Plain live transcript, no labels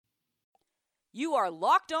You are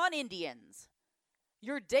Locked On Indians,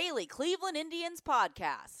 your daily Cleveland Indians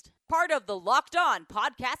podcast. Part of the Locked On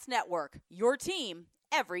Podcast Network, your team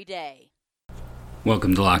every day.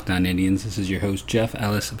 Welcome to Locked On Indians. This is your host, Jeff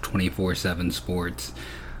Ellis of 24/7 Sports.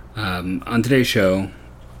 On today's show,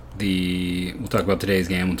 we'll talk about today's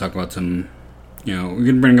game. We'll talk about some, we're going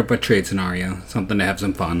to bring up a trade scenario, something to have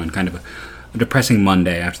some fun on kind of a depressing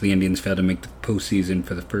Monday after the Indians failed to make the postseason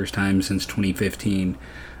for the first time since 2015.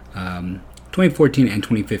 2014 and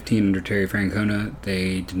 2015 under Terry Francona,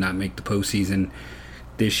 they did not make the postseason.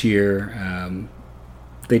 This year,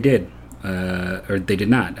 they did. Or they did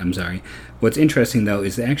not, I'm sorry. What's interesting, though,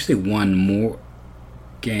 is they actually won more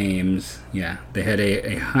games. Yeah, they had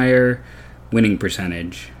a higher winning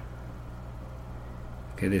percentage.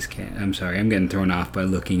 Okay, I'm sorry, I'm getting thrown off by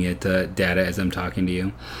looking at data as I'm talking to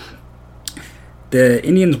you. The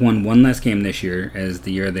Indians won one less game this year, as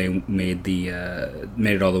the year they made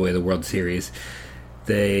it all the way to the World Series.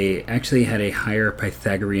 They actually had a higher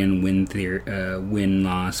Pythagorean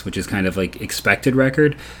win-loss, which is kind of like expected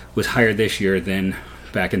record, was higher this year than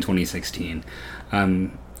back in 2016.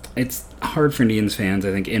 It's hard for Indians fans,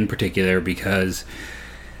 I think, in particular, because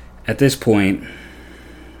at this point,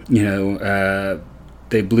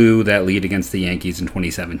 they blew that lead against the Yankees in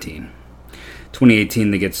 2017.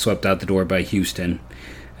 2018, they get swept out the door by Houston.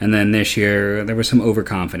 And then this year, there was some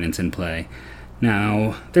overconfidence in play.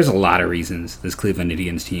 Now, there's a lot of reasons this Cleveland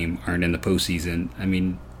Indians team aren't in the postseason. I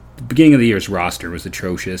mean, the beginning of the year's roster was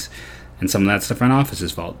atrocious, and some of that's the front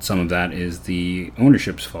office's fault. Some of that is the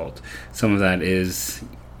ownership's fault. Some of that is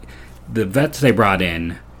the vets they brought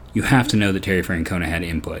in. You have to know that Terry Francona had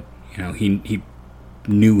input. He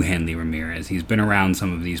knew Hanley Ramirez. He's been around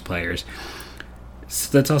some of these players. So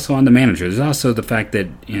that's also on the manager. There's also the fact that,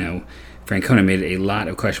 Francona made a lot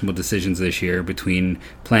of questionable decisions this year between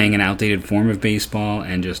playing an outdated form of baseball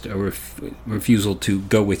and just a refusal to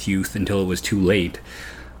go with youth until it was too late.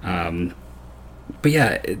 But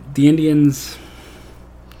yeah, the Indians,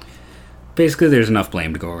 basically there's enough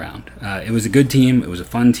blame to go around. It was a good team. It was a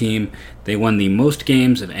fun team. They won the most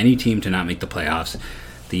games of any team to not make the playoffs.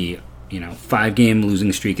 The 5-game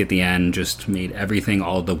losing streak at the end just made everything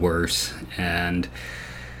all the worse, and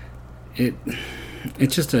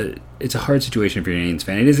it's a hard situation for an Indians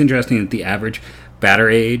fan. It is interesting that the average batter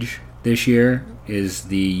age this year is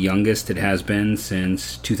the youngest it has been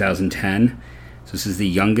since 2010. So this is the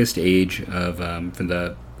youngest age of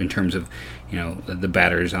in terms of the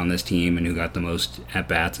batters on this team and who got the most at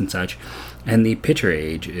bats and such. And the pitcher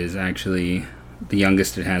age is actually the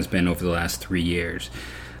youngest it has been over the last 3 years.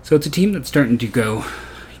 So it's a team that's starting to go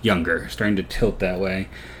younger, starting to tilt that way.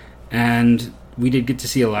 And we did get to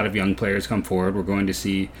see a lot of young players come forward. We're going to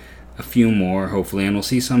see a few more, hopefully, and we'll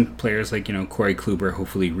see some players like, Corey Kluber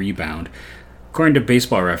hopefully rebound. According to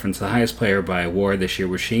Baseball Reference, the highest player by WAR this year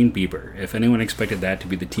was Shane Bieber. If anyone expected that to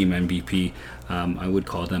be the team MVP, I would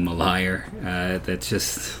call them a liar. That's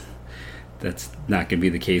not going to be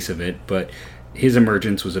the case of it. But his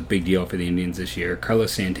emergence was a big deal for the Indians this year.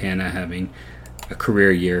 Carlos Santana having a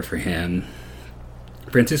career year for him.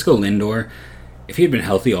 Francisco Lindor, if he had been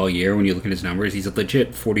healthy all year, when you look at his numbers, he's a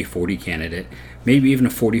legit 40-40 candidate. Maybe even a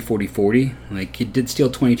 40-40-40. Like, he did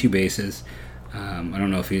steal 22 bases. I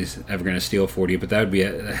don't know if he's ever going to steal 40, but that would be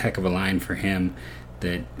a heck of a line for him.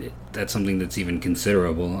 That's something that's even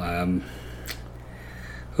considerable.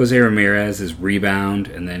 Jose Ramirez's rebound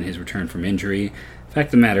and then his return from injury. The fact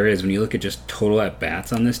of the matter is, when you look at just total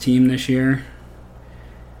at-bats on this team this year,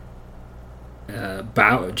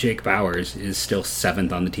 Jake Bauers is still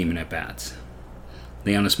 7th on the team in at-bats.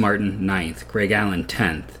 Leonis Martin, 9th. Greg Allen,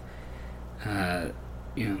 10th.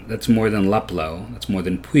 That's more than Luplow. That's more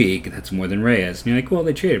than Puig. That's more than Reyes. And you're like, well,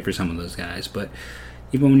 they traded for some of those guys. But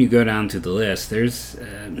even when you go down to the list, there's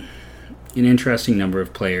an interesting number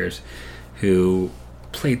of players who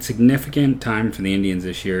played significant time for the Indians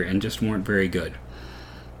this year and just weren't very good.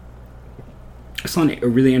 I saw a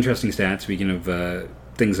really interesting stat, speaking of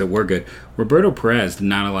things that were good. Roberto Perez did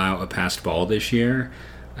not allow a passed ball this year.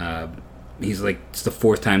 It's the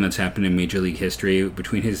 4th time that's happened in Major League history,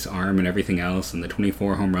 between his arm and everything else, and the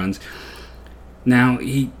 24 home runs. Now,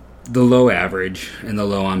 the low average and the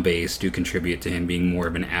low on base do contribute to him being more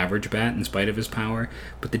of an average bat in spite of his power,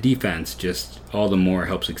 but the defense just all the more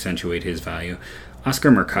helps accentuate his value.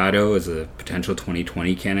 Oscar Mercado is a potential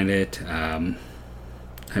 2020 candidate. The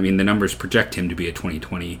numbers project him to be a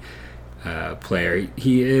 2020 player.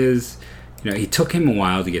 He is, he took him a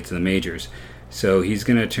while to get to the majors. So he's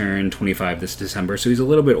going to turn 25 this December. So he's a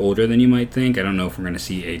little bit older than you might think. I don't know if we're going to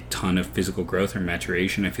see a ton of physical growth or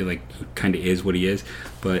maturation. I feel like he kind of is what he is.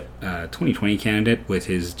 But 2020 candidate with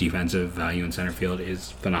his defensive value in center field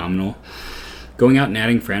is phenomenal. Going out and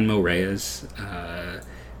adding Franmil Reyes,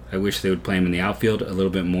 I wish they would play him in the outfield a little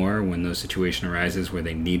bit more when those situation arises where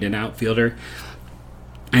they need an outfielder.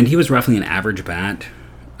 And he was roughly an average bat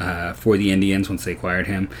for the Indians once they acquired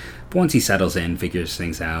him. But once he settles in, figures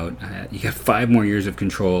things out, you get 5 more years of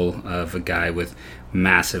control of a guy with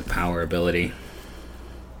massive power ability.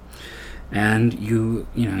 And you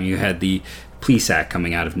had the Plesac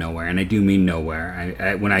coming out of nowhere, and I do mean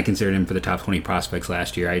nowhere. When I considered him for the top 20 prospects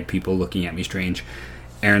last year, I had people looking at me strange.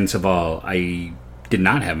 Aaron Saval, I did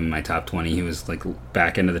not have him in my top 20. He was like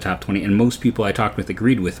back into the top 20, and most people I talked with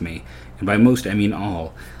agreed with me. And by most, I mean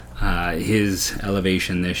all. His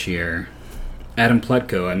elevation this year. Adam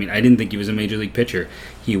Plutko, I didn't think he was a major league pitcher.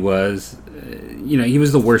 He was, he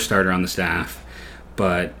was the worst starter on the staff,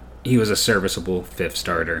 but he was a serviceable 5th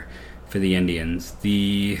starter for the Indians.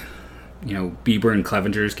 The, Bieber and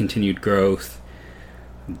Clevenger's continued growth.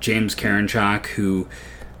 James Karinchak, who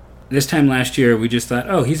this time last year we just thought,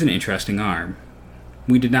 oh, he's an interesting arm.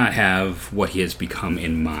 We did not have what he has become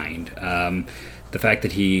in mind. The fact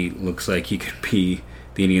that he looks like he could be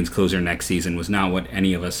the Indians' closer next season was not what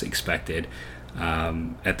any of us expected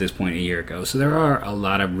at this point a year ago. So there are a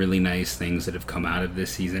lot of really nice things that have come out of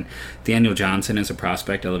this season. Daniel Johnson is a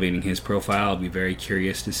prospect elevating his profile. I'll be very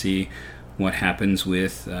curious to see what happens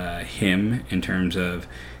with him in terms of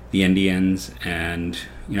the Indians. And,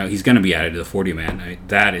 he's going to be added to the 40-man.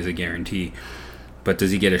 That is a guarantee. But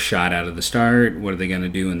does he get a shot out of the start? What are they going to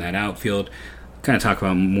do in that outfield? Kind of talk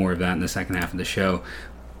about more of that in the second half of the show.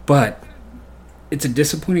 But it's a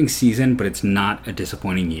disappointing season, but it's not a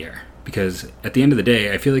disappointing year. Because at the end of the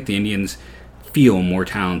day, I feel like the Indians feel more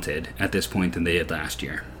talented at this point than they did last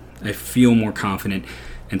year. I feel more confident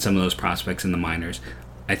in some of those prospects in the minors.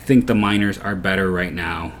 I think the minors are better right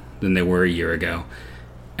now than they were a year ago.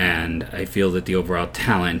 And I feel that the overall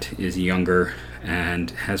talent is younger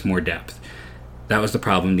and has more depth. That was the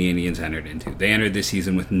problem the Indians entered into. They entered this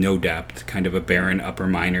season with no depth, kind of a barren upper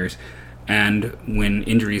minors, and when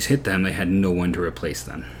injuries hit them, they had no one to replace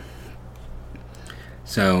them.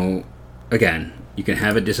 So, again, you can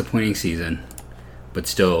have a disappointing season, but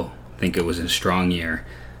still think it was a strong year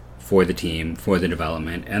for the team, for the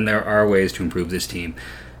development, and there are ways to improve this team.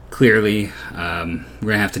 Clearly, we're going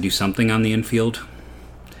to have to do something on the infield.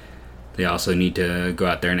 They also need to go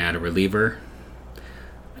out there and add a reliever.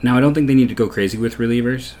 Now, I don't think they need to go crazy with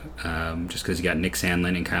relievers, just because you got Nick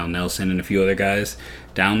Sandlin and Kyle Nelson and a few other guys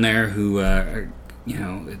down there who,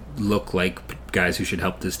 look like guys who should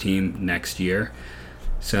help this team next year.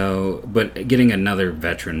 So, but getting another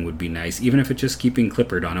veteran would be nice, even if it's just keeping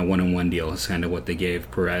Clippard on a 1-on-1 deal is kind of what they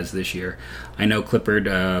gave Perez this year. I know Clippard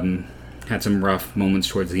had some rough moments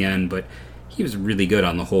towards the end, but he was really good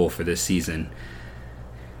on the whole for this season.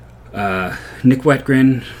 Nick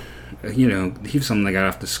Wetgren, he was something that got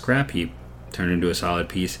off the scrap heap, turned into a solid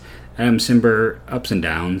piece. Adam Simber, ups and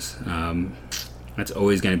downs. That's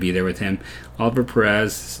always going to be there with him. Oliver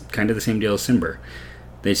Perez, kind of the same deal as Simber.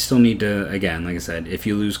 They still need to, again, like I said, if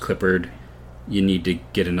you lose Clippard, you need to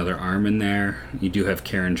get another arm in there. You do have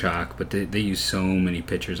Karinchak, but they use so many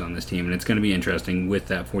pitchers on this team, and it's going to be interesting with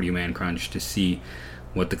that 40-man crunch to see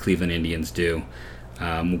what the Cleveland Indians do.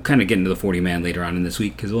 We'll kind of get into the 40-man later on in this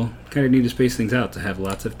week because we'll kind of need to space things out to have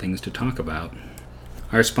lots of things to talk about.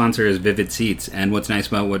 Our sponsor is Vivid Seats, and what's nice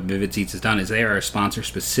about what Vivid Seats has done is they are a sponsor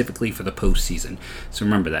specifically for the postseason. So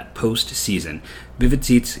remember that, postseason. Vivid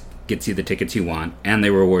Seats gets you the tickets you want, and they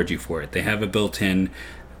reward you for it. They have a built-in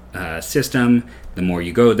system. The more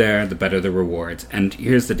you go there, the better the rewards. And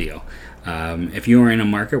here's the deal. If you are in a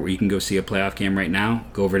market where you can go see a playoff game right now,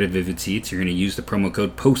 go over to Vivid Seats. You're going to use the promo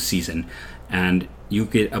code POSTSEASON, and you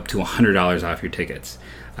get up to $100 off your tickets.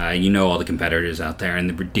 All the competitors out there and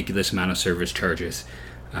the ridiculous amount of service charges.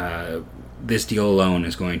 This deal alone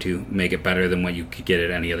is going to make it better than what you could get at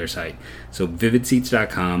any other site. So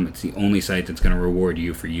vividseats.com, it's the only site that's going to reward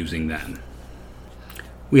you for using them.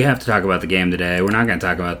 We have to talk about the game today. We're not going to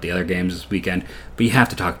talk about the other games this weekend, but you have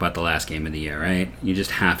to talk about the last game of the year, right? You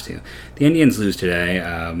just have to. The Indians lose today.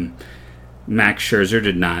 Max Scherzer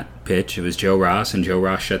did not pitch. It was Joe Ross, and Joe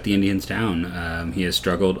Ross shut the Indians down. He has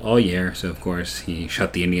struggled all year, so of course he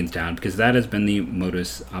shut the Indians down because that has been the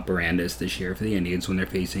modus operandus this year for the Indians when they're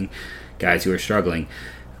facing guys who are struggling.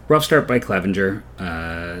 Rough start by Clevenger.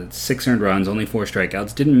 6 earned runs, only 4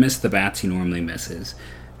 strikeouts. Didn't miss the bats he normally misses.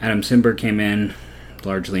 Adam Simber came in,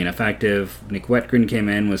 largely ineffective. Nick Wetgren came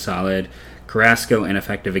in, was solid. Carrasco,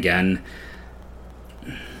 ineffective again.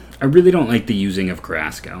 I really don't like the using of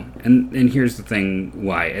Carrasco. And here's the thing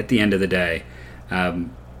why. At the end of the day,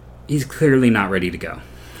 he's clearly not ready to go.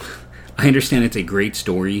 I understand it's a great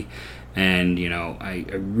story And, I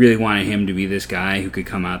really wanted him to be this guy who could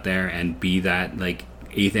come out there and be that, like,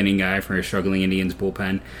 8th inning guy for a struggling Indians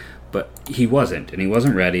bullpen. But he wasn't, and he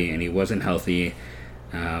wasn't ready, and he wasn't healthy.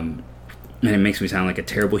 And it makes me sound like a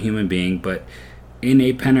terrible human being, but in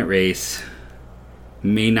a pennant race,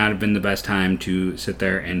 may not have been the best time to sit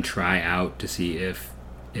there and try out to see if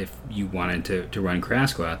you wanted to run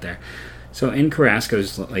Carrasco out there. So in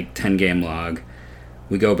Carrasco's 10-game log,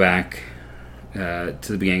 we go back to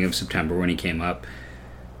the beginning of September when he came up.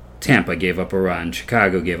 Tampa gave up a run.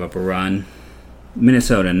 Chicago gave up a run.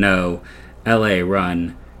 Minnesota, no. LA,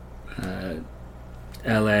 run.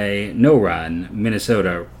 LA, no run.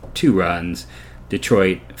 Minnesota, 2 runs.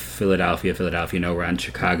 Detroit, Philadelphia, no run.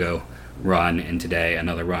 Chicago, run. And today,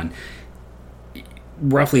 another run.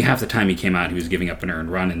 Roughly half the time he came out, he was giving up an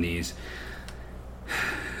earned run in these.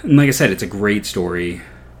 And like I said, it's a great story,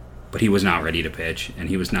 but he was not ready to pitch, and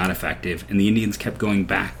he was not effective, and the Indians kept going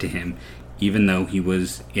back to him, even though he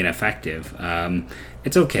was ineffective.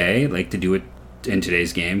 It's okay, to do it in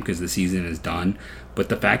today's game, because the season is done, but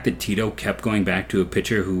the fact that Tito kept going back to a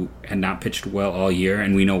pitcher who had not pitched well all year,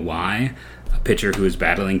 and we know why, a pitcher who was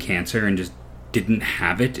battling cancer and just didn't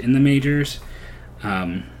have it in the majors,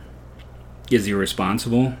 is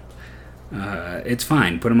irresponsible. It's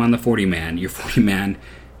fine. Put him on the 40-man. Your 40-man,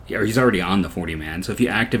 or he's already on the 40-man. So if you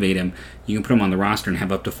activate him, you can put him on the roster and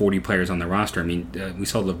have up to 40 players on the roster. I mean, we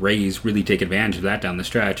saw the Rays really take advantage of that down the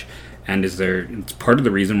stretch. And it's part of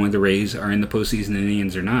the reason why the Rays are in the postseason and the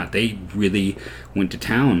Indians are not. They really went to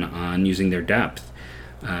town on using their depth.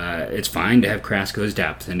 It's fine to have Carrasco's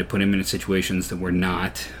depth and to put him in situations that were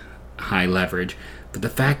not high leverage. But the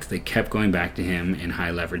fact that they kept going back to him in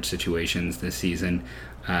high leverage situations this season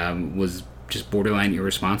was just borderline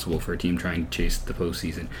irresponsible for a team trying to chase the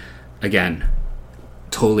postseason. Again,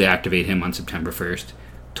 totally activate him on September 1st.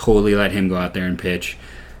 Totally let him go out there and pitch.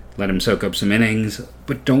 Let him soak up some innings.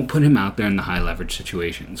 But don't put him out there in the high leverage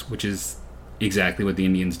situations, which is exactly what the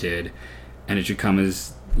Indians did. And it should come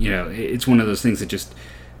as, it's one of those things that just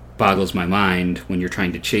boggles my mind when you're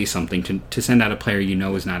trying to chase something to send out a player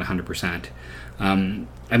is not 100%.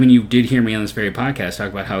 You did hear me on this very podcast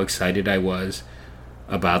talk about how excited I was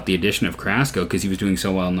about the addition of Carrasco because he was doing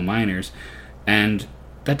so well in the minors, and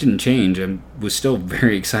that didn't change. I was still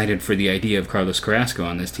very excited for the idea of Carlos Carrasco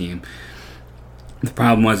on this team. The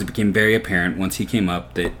problem was it became very apparent once he came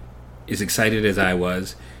up that as excited as I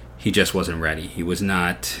was, he just wasn't ready. He was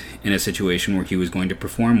not in a situation where he was going to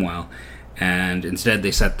perform well, and instead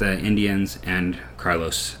they set the Indians and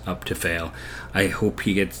Carlos up to fail. I hope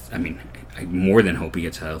he gets, I more than hope he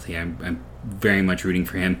gets healthy. I'm very much rooting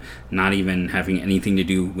for him, not even having anything to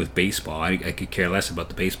do with baseball. I could care less about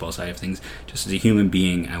the baseball side of things. Just as a human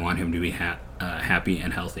being, I want him to be happy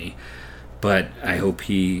and healthy. But I hope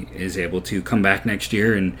he is able to come back next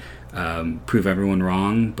year and prove everyone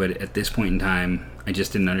wrong. But at this point in time, I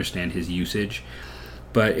just didn't understand his usage.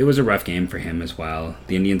 But it was a rough game for him as well.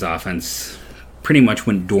 The Indians' offense pretty much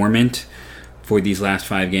went dormant for these last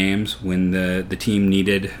 5 games when the team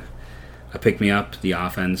needed a pick-me-up. The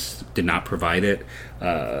offense did not provide it.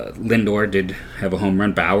 Lindor did have a home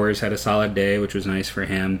run. Bowers had a solid day, which was nice for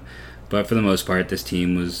him. But for the most part, this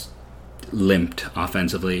team was limped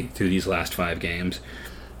offensively through these last 5 games.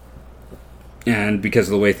 And because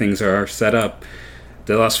of the way things are set up,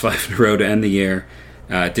 they lost 5 in a row to end the year.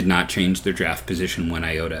 Did not change their draft position one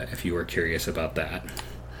iota, if you were curious about that.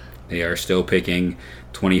 They are still picking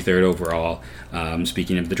 23rd overall.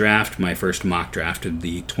 Speaking of the draft, my first mock draft of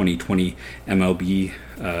the 2020 MLB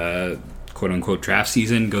quote-unquote draft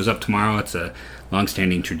season goes up tomorrow. It's a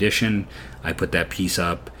long-standing tradition. I put that piece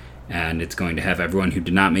up, and it's going to have everyone who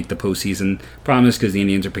did not make the postseason. Problem is, because the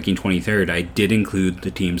Indians are picking 23rd, I did include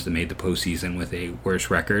the teams that made the postseason with a worse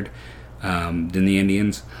record than the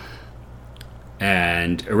Indians.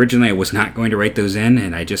 And originally I was not going to write those in,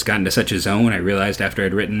 and I just got into such a zone. I realized after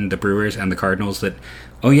I'd written the Brewers and the Cardinals that,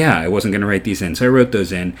 I wasn't going to write these in. So I wrote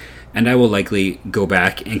those in, and I will likely go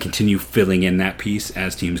back and continue filling in that piece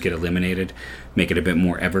as teams get eliminated, make it a bit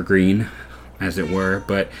more evergreen, as it were.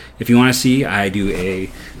 But if you want to see, I do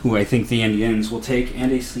who I think the Indians will take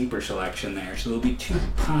and a sleeper selection there. So there'll be 2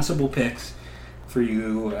 possible picks for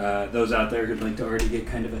you, those out there who'd like to already get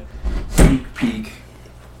kind of a sneak peek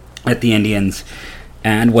at the Indians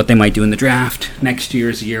and what they might do in the draft. Next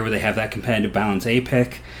year is a year where they have that competitive balance A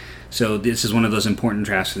pick. So this is one of those important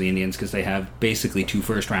drafts for the Indians because they have basically 2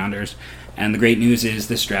 first-rounders. And the great news is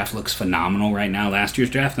this draft looks phenomenal right now. Last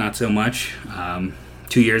year's draft, not so much.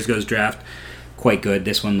 2 years ago's draft, quite good.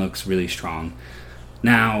 This one looks really strong.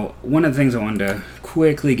 Now, one of the things I wanted to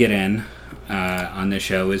quickly get in on this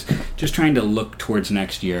show is just trying to look towards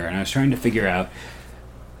next year. And I was trying to figure out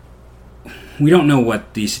we don't know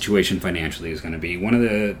what the situation financially is going to be. One of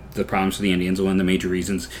the problems for the Indians, one of the major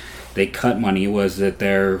reasons they cut money, was that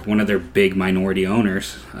one of their big minority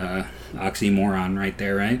owners, oxymoron right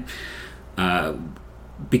there, right,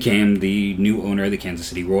 became the new owner of the Kansas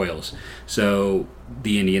City Royals. So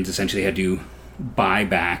the Indians essentially had to buy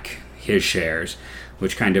back his shares,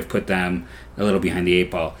 which kind of put them a little behind the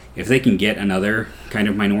eight ball. If they can get another kind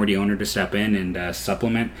of minority owner to step in and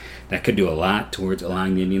supplement, that could do a lot towards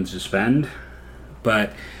allowing the Indians to spend.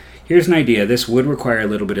 But here's an idea. This would require a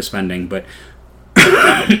little bit of spending, but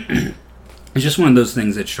it's just one of those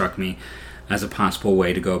things that struck me as a possible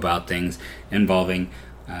way to go about things involving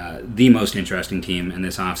the most interesting team in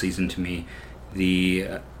this offseason to me,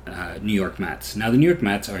 the New York Mets. Now, the New York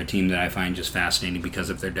Mets are a team that I find just fascinating because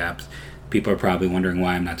of their depth. People are probably wondering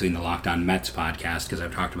why I'm not doing the Locked On Mets podcast, because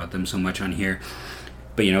I've talked about them so much on here.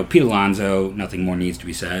 But, Pete Alonso, nothing more needs to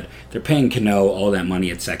be said. They're paying Cano all that money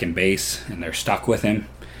at second base, and they're stuck with him.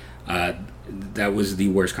 That was the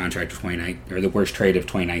worst contract of the worst trade of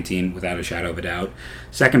 2019, without a shadow of a doubt.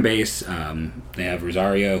 Second base, they have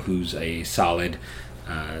Rosario, who's a solid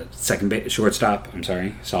shortstop,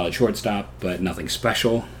 but nothing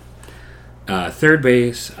special. Third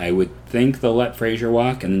base, I would think they'll let Frazier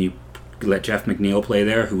walk, and then you let Jeff McNeil play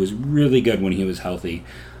there, who was really good when he was healthy.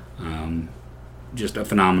 Just a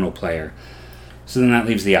phenomenal player. So then that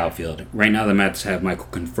leaves the outfield. Right now the Mets have Michael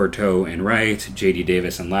Conforto in right, J.D.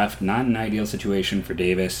 Davis in left. Not an ideal situation for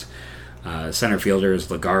Davis. Center fielder is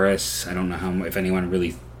Lagares. I don't know if anyone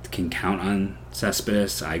really can count on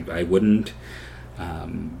Cespedes. I wouldn't.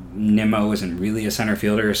 Nimmo isn't really a center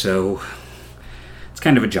fielder, so it's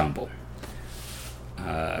kind of a jumble.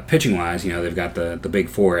 Pitching-wise, they've got the big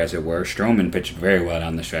four, as it were. Stroman pitched very well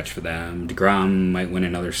down the stretch for them. DeGrom might win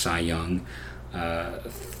another Cy Young.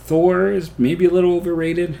 Thor is maybe a little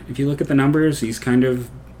overrated. If you look at the numbers, he's kind of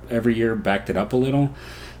every year backed it up a little.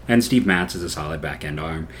 And Steve Matz is a solid back-end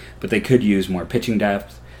arm. But they could use more pitching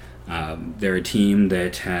depth. They're a team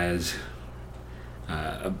that has...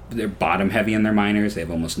 they're bottom-heavy in their minors. They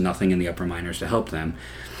have almost nothing in the upper minors to help them.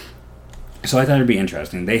 So I thought it'd be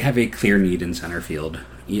interesting. They have a clear need in center field.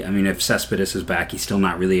 If Cespedes is back, he's still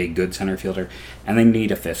not really a good center fielder, and they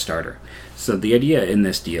need a fifth starter. So the idea in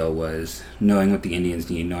this deal was knowing what the Indians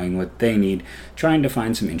need, knowing what they need, trying to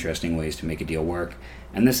find some interesting ways to make a deal work.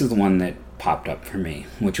 And this is the one that popped up for me,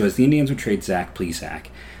 which was the Indians would trade Zach Plesac.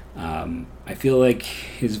 I feel like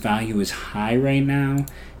his value is high right now.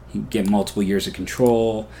 He'd get multiple years of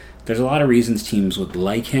control. There's a lot of reasons teams would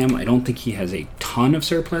like him. I don't think he has a ton of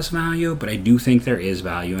surplus value, but I do think there is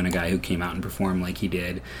value in a guy who came out and performed like he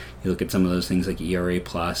did. You look at some of those things like ERA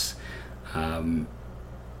plus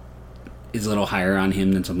is a little higher on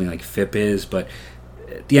him than something like FIP is, but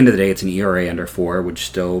at the end of the day, it's an ERA under 4, which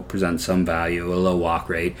still presents some value, a low walk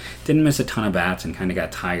rate. Didn't miss a ton of bats and kind of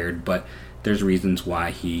got tired, but there's reasons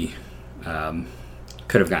why he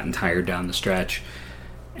could have gotten tired down the stretch.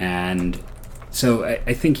 And so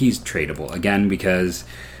I think he's tradable, again, because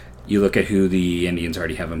you look at who the Indians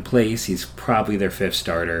already have in place. He's probably their fifth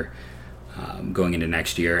starter going into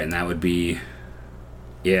next year, and that would be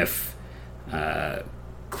if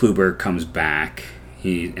Kluber comes back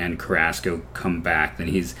and Carrasco come back,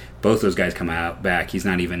 then both those guys come back. He's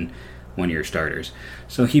not even one-year starters.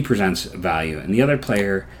 So he presents value. And the other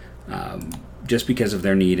player, just because of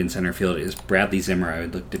their need in center field, is Bradley Zimmer. I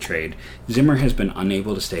would look to trade. Zimmer has been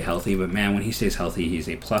unable to stay healthy, but man, when he stays healthy, he's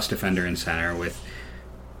a plus defender in center with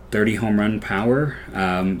 30 home run power.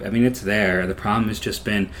 It's there. The problem has just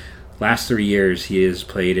been last 3 years he has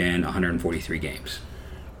played in 143 games.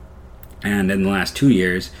 And in the last 2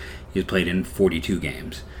 years, he's played in 42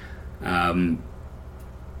 games. The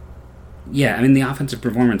offensive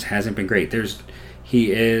performance hasn't been great.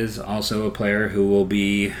 He is also a player who will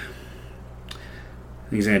be...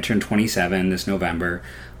 He's going to turn 27 this November,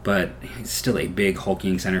 but he's still a big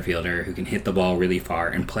hulking center fielder who can hit the ball really far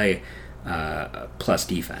and play plus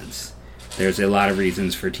defense. There's a lot of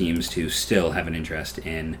reasons for teams to still have an interest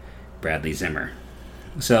in Bradley Zimmer.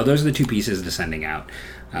 So those are the two pieces descending out.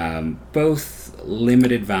 Both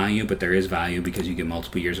limited value, but there is value because you get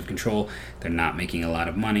multiple years of control. They're not making a lot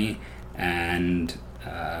of money, and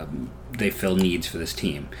they fill needs for this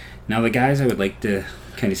team. Now, the guys I would like to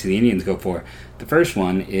kind of see the Indians go for, the first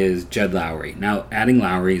one is Jed Lowry. Now, adding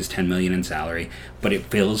Lowry is $10 million in salary, but it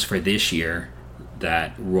fills for this year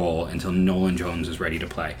that role until Nolan Jones is ready to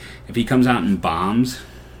play. If he comes out and bombs,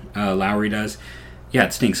 Lowry does, yeah,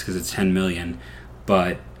 it stinks because it's $10 million,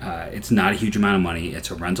 but it's not a huge amount of money. It's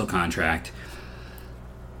a rental contract.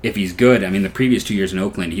 if he's good, I mean, the previous 2 years in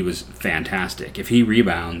Oakland, he was fantastic. If he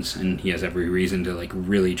rebounds, and he has every reason to like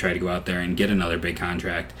really try to go out there and get another big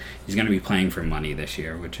contract, he's going to be playing for money this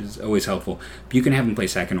year, which is always helpful. But you can have him play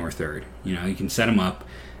second or third. You know, you can set him up,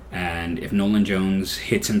 and if Nolan Jones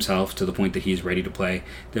hits himself to the point that he's ready to play,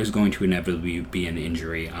 there's going to inevitably be an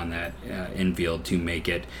injury on that infield to make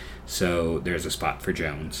it so there's a spot for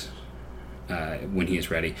Jones when he is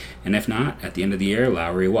ready. And if not, at the end of the year,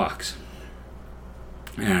 Lowry walks.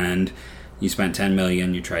 And you spent $10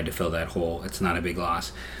 million, you tried to fill that hole. It's not a big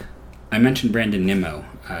loss. I mentioned Brandon Nimmo,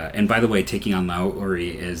 and by the way, taking on Lowry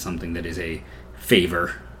is something that is a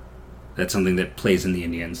favor. That's something that plays in the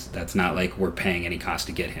Indians. That's not like we're paying any cost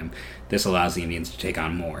to get him. This allows the Indians to take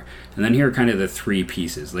on more. And then here are kind of the three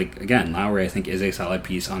pieces. Like, again, Lowry I think is a solid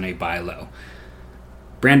piece on a buy low.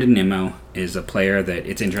 Brandon Nimmo is a player that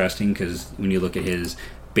it's interesting because when you look at his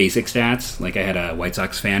basic stats, like I had a White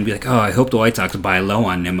Sox fan be like, oh, I hope the White Sox buy low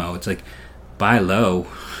on Nimmo. It's like, buy low?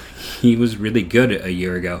 He was really good a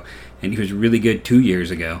year ago, and he was really good 2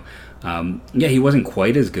 years ago. Yeah, he wasn't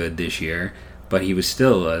quite as good this year, but he was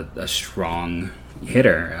still a strong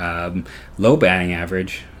hitter. Low batting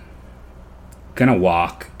average, gonna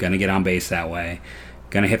walk, gonna get on base that way,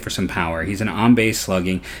 gonna hit for some power. He's an on-base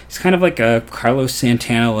slugging. He's kind of like a Carlos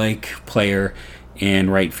Santana-like player in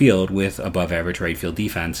right field with above-average right field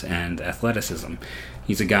defense and athleticism.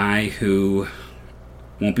 He's a guy who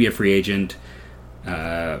won't be a free agent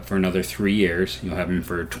for another 3 years. You'll have him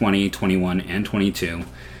for 20, 21, and 22.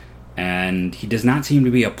 And he does not seem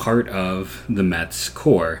to be a part of the Mets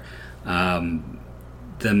core.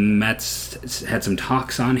 The Mets had some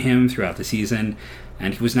talks on him throughout the season,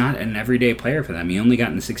 and he was not an everyday player for them. He only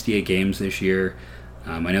got in 68 games this year.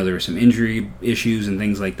 I know there were some injury issues and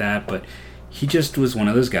things like that, but he just was one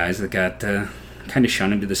of those guys that got kind of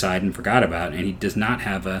shunned to the side and forgot about, and he does not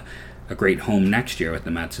have a great home next year with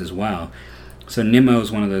the Mets as well. So Nimmo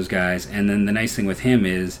is one of those guys, and then the nice thing with him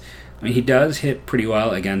is, I mean, he does hit pretty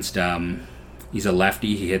well against, he's a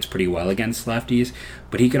lefty, he hits pretty well against lefties,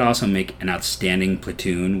 but he could also make an outstanding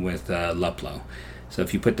platoon with Luplow. So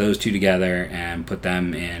if you put those two together and put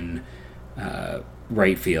them in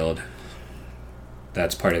right field,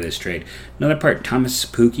 that's part of this trade. Another part, Thomas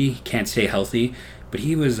Szapucki can't stay healthy, but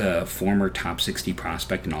he was a former top 60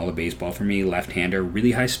 prospect in all of baseball for me. Left-hander,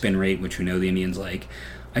 really high spin rate, which we know the Indians like.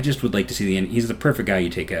 I just would like to see he's the perfect guy you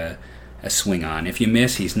take a swing on. If you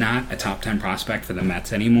miss, he's not a top 10 prospect for the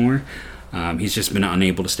Mets anymore. He's just been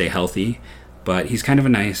unable to stay healthy, but he's kind of a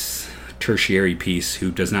nice tertiary piece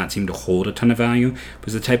who does not seem to hold a ton of value, but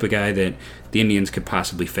is the type of guy that the Indians could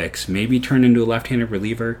possibly fix. Maybe turn into a left-handed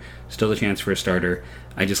reliever, still a chance for a starter.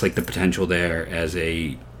 I just like the potential there as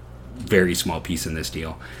a very small piece in this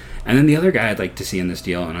deal. And then the other guy I'd like to see in this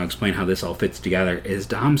deal, and I'll explain how this all fits together, is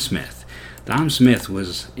Dom Smith. Dom Smith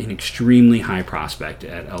was an extremely high prospect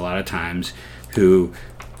at a lot of times who,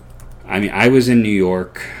 I mean, I was in New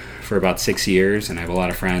York for about 6 years, and I have a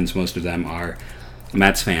lot of friends, most of them are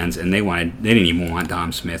Mets fans, and they didn't even want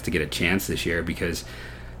Dom Smith to get a chance this year because,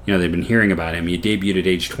 you know, they've been hearing about him. He debuted at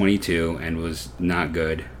age 22 and was not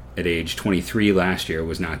good. At age 23 last year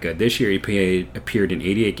was not good. This year he appeared in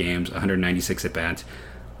 88 games, 196 at-bats,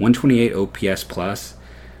 128 OPS plus,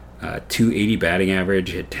 280 batting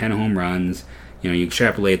average, hit 10 home runs. You know, you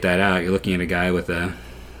extrapolate that out, you're looking at a guy with a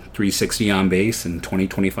 360 on base and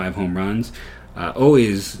 25 home runs.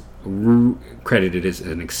 Always credited as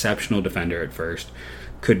an exceptional defender at first.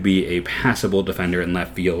 Could be a passable defender in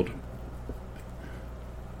left field.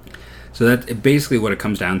 So that's basically what it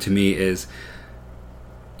comes down to me is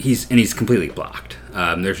he's completely blocked.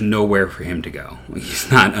 There's nowhere for him to go.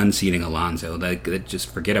 He's not unseating Alonso.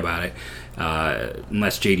 Just forget about it.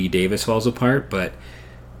 Unless J.D. Davis falls apart, but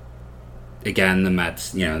again, the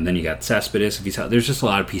Mets, you know, and then you got Cespedes. There's just a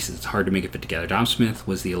lot of pieces. It's hard to make it fit together. Dom Smith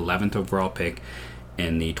was the 11th overall pick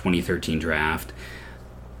in the 2013 draft.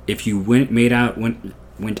 If you went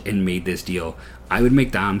and made this deal, I would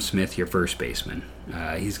make Dom Smith your first baseman.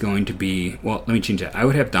 He's going to be, well, let me change that. I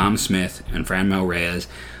would have Dom Smith and Franmil Reyes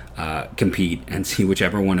compete and see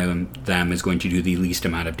whichever one of them is going to do the least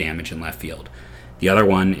amount of damage in left field. The other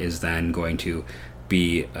one is then going to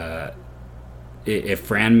be, if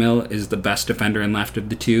Franmil is the best defender in left of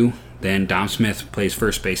the two, then Dom Smith plays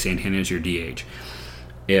first base, Santana is your DH.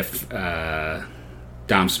 If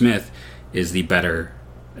Dom Smith is the better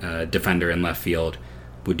defender in left field,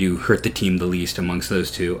 would you hurt the team the least amongst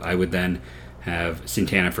those two, I would then have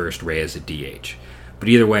Santana first, Reyes at DH. But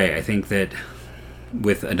either way, I think that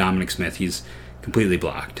with a Dominic Smith, he's completely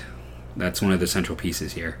blocked. That's one of the central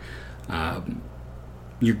pieces here.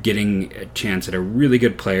 you're getting a chance at a really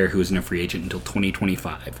good player who isn't a free agent until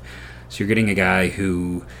 2025. So you're getting a guy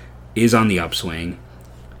who is on the upswing.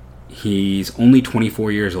 He's only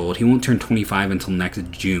 24 years old. He won't turn 25 until next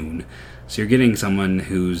June. So you're getting someone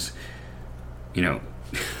who's, you're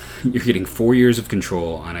getting 4 years of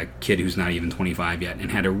control on a kid who's not even 25 yet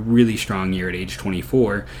and had a really strong year at age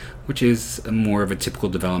 24, which is more of a typical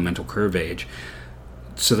developmental curve age.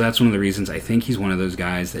 So that's one of the reasons I think he's one of those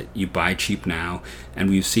guys that you buy cheap now. And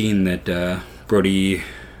we've seen that the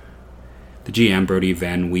GM, Brody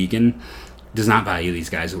Van Wiegen, does not value these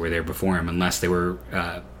guys that were there before him unless they were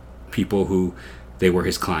people who they were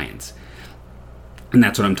his clients. And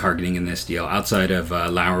that's what I'm targeting in this deal. Outside of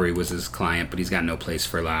Lowry was his client, but he's got no place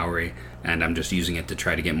for Lowry, and I'm just using it to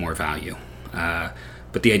try to get more value.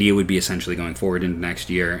 But the idea would be essentially going forward into next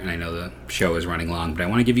year, and I know the show is running long, but I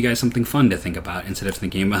want to give you guys something fun to think about instead of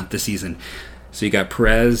thinking about the season. So you got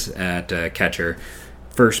Perez at catcher,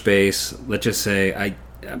 first base. Let's just say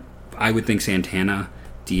I would think Santana,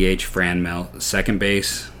 DH Franmil, second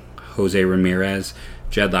base Jose Ramirez,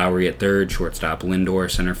 Jed Lowry at third, shortstop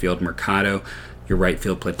Lindor, center field Mercado, your right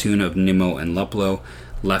field platoon of Nimmo and Luplow,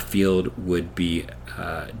 left field would be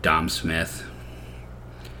Dom Smith.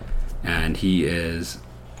 And he is,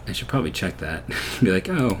 I should probably check that. Be like,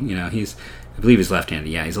 I believe he's left-handed.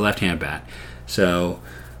 Yeah, he's a left-handed bat. So,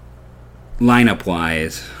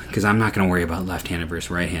 lineup-wise, because I'm not going to worry about left-handed versus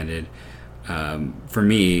right-handed, for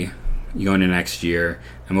me, you go into next year,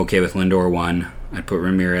 I'm okay with Lindor 1. I'd put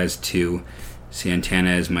Ramirez 2.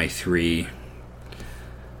 Santana is my 3.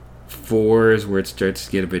 4 is where it starts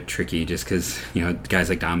to get a bit tricky, just because, guys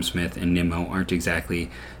like Dom Smith and Nimmo aren't exactly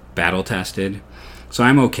battle-tested. So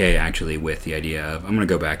I'm okay, actually, with the idea of, I'm going to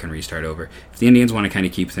go back and restart over. If the Indians want to kind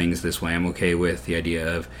of keep things this way, I'm okay with the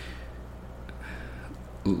idea of,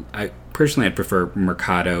 I'd prefer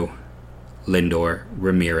Mercado, Lindor,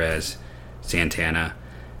 Ramirez, Santana,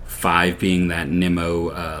 5 being that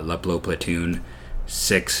Nimmo, Luplow platoon,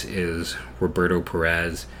 6 is Roberto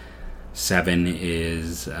Perez, 7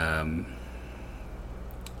 is, I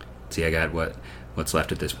got what's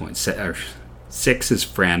left at this point. 6 is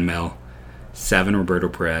Franmil, 7 Roberto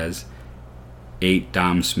Perez, 8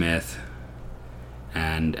 Dom Smith,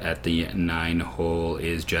 and at the 9 hole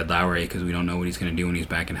is Jed Lowry, because we don't know what he's going to do when he's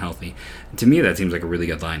back and healthy. And to me, that seems like a really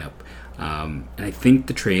good lineup. And I think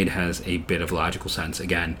the trade has a bit of logical sense,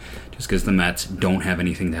 again, just because the Mets don't have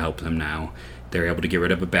anything to help them now. They're able to get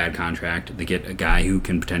rid of a bad contract. They get a guy who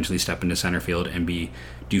can potentially step into center field and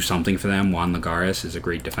do something for them. Juan Lagares is a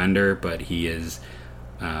great defender, but he is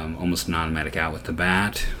almost an automatic out with the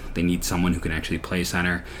bat. They need someone who can actually play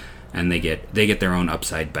center, and they get their own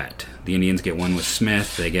upside bet. The Indians get one with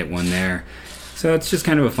Smith. They get one there. So it's just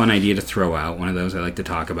kind of a fun idea to throw out. One of those I like to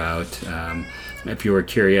talk about. If you were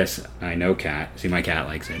curious, I know Cat. See, my cat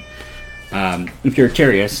likes it. If you're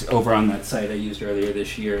curious, over on that site I used earlier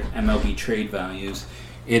this year, MLB Trade Values,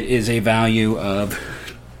 it is a value of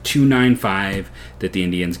 $295 that the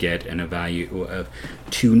Indians get, and a value of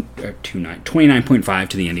 29.5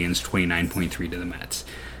 to the Indians, 29.3 to the Mets.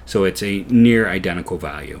 So it's a near identical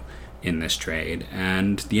value in this trade,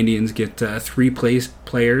 and the Indians get 3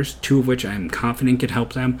 players, 2 of which I'm confident could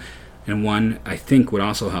help them, and 1 I think would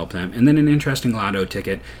also help them. And then an interesting lotto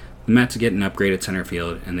ticket. The Mets get an upgrade at center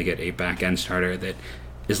field, and they get a back-end starter that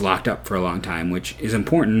is locked up for a long time, which is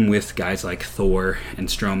important with guys like Thor and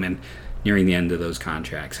Stroman nearing the end of those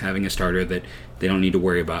contracts. Having a starter that they don't need to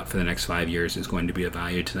worry about for the next 5 years is going to be of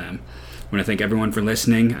value to them. I want to thank everyone for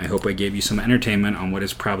listening. I hope I gave you some entertainment on what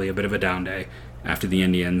is probably a bit of a down day after the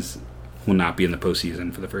Indians will not be in the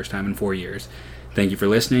postseason for the first time in 4 years. Thank you for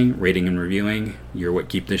listening, rating, and reviewing. You're what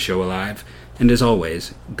keep this show alive. And as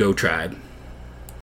always, go Tribe.